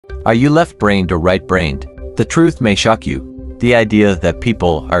Are you left-brained or right-brained? The truth may shock you. The idea that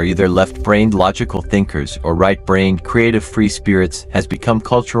people are either left-brained logical thinkers or right-brained creative free spirits has become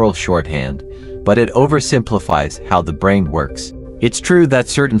cultural shorthand, but it oversimplifies how the brain works. It's true that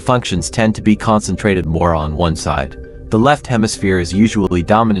certain functions tend to be concentrated more on one side. The left hemisphere is usually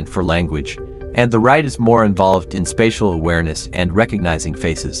dominant for language, and the right is more involved in spatial awareness and recognizing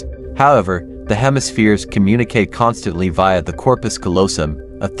faces. However, the hemispheres communicate constantly via the corpus callosum,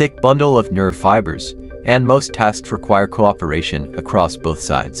 a thick bundle of nerve fibers, and most tasks require cooperation across both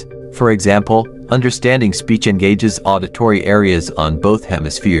sides. For example, understanding speech engages auditory areas on both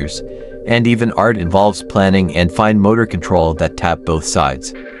hemispheres, and even art involves planning and fine motor control that tap both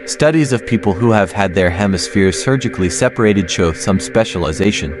sides. Studies of people who have had their hemispheres surgically separated show some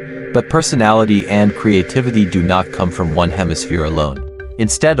specialization, but personality and creativity do not come from one hemisphere alone.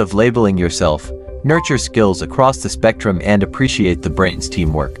 Instead of labeling yourself, nurture skills across the spectrum and appreciate the brain's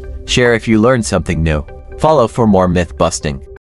teamwork. Share if you learned something new. Follow for more myth busting.